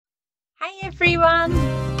Hi everyone!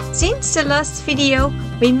 Since the last video,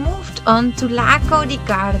 we moved on to Lago di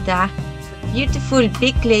Garda, a beautiful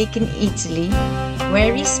big lake in Italy,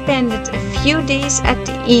 where we spent a few days at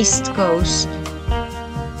the east coast.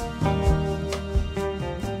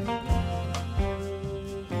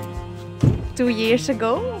 Two years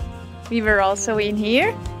ago, we were also in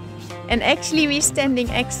here, and actually we're standing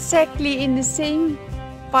exactly in the same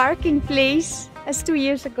parking place as 2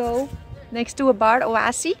 years ago, next to a bar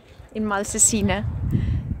oasis in Malsesina.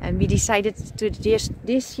 And we decided to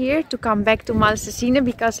this year to come back to Malsesina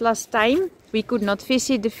because last time we could not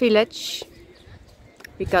visit the village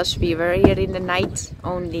because we were here in the night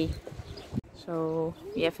only. So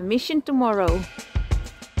we have a mission tomorrow.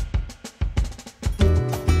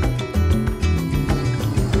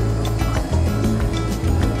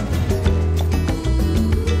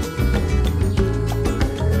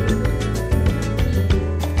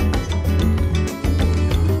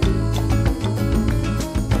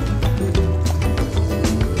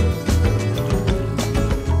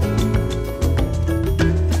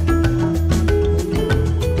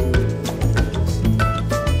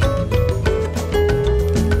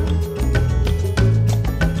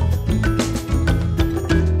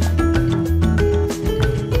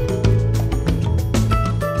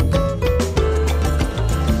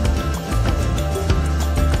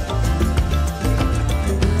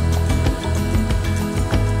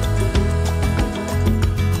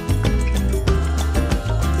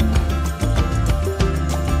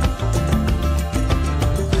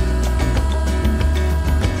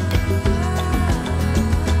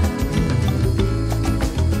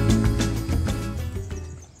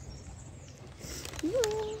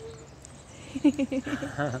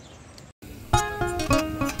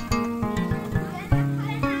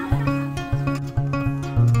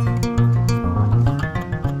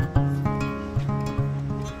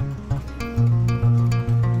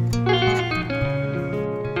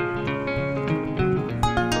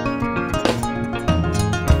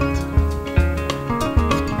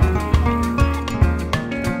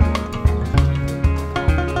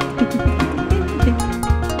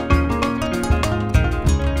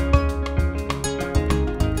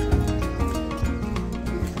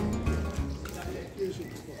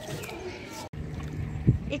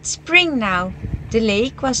 It's spring now. The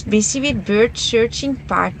lake was busy with bird searching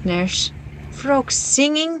partners, frogs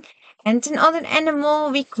singing, and another animal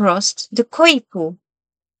we crossed, the koipu.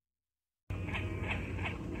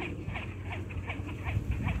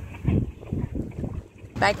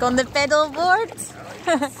 Back on the pedal board.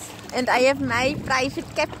 And I have my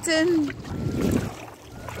private captain.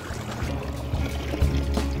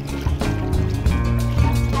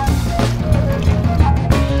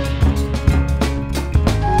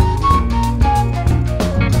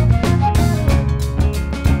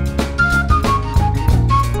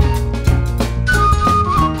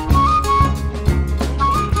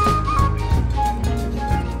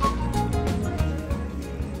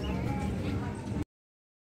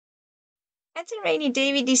 At a rainy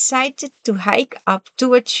day, we decided to hike up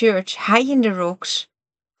to a church high in the rocks.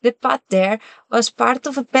 The path there was part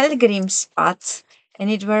of a pilgrim's path,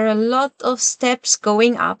 and it were a lot of steps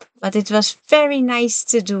going up, but it was very nice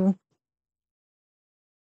to do.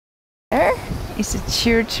 There is the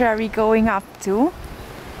church where we're going up to.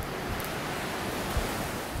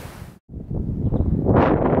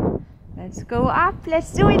 Let's go up,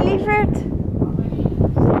 let's do it, Lievert!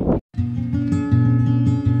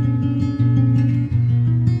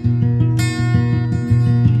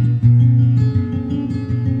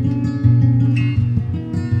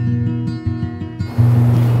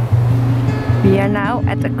 We are now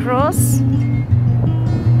at the cross.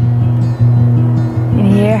 And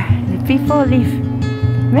here the people leave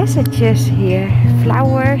messages here.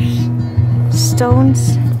 Flowers,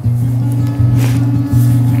 stones.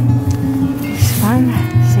 This one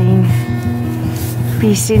saying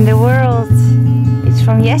peace in the world. It's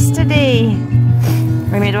from yesterday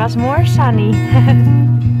when it was more sunny.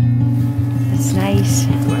 That's nice.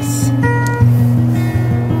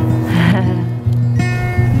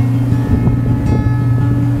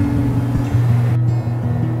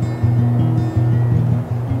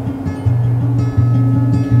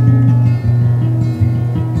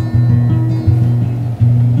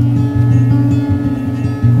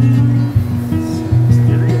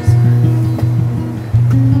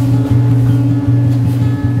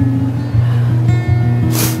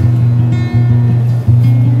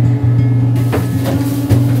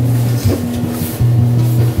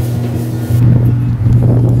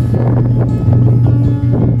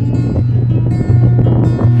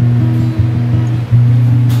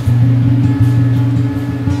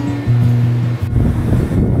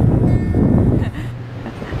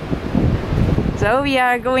 So we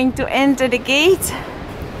are going to enter the gate,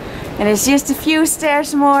 and it's just a few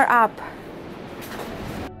stairs more up.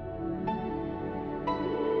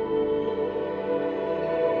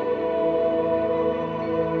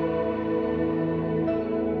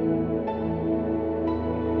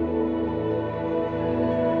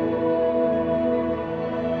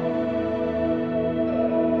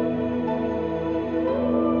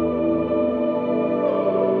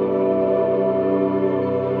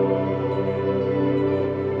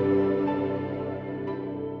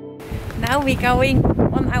 Now we're going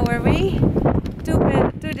on our way to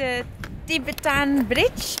the Tibetan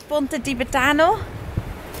bridge, Ponte Tibetano.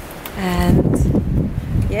 And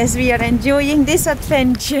yes, we are enjoying this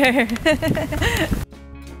adventure.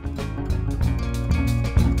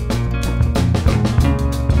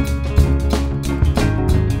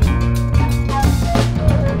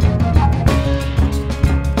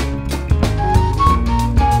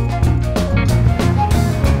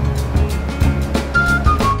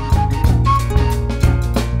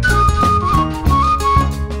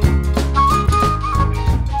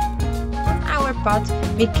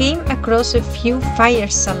 Path, we came across a few fire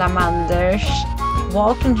salamanders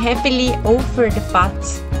walking happily over the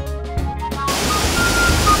path.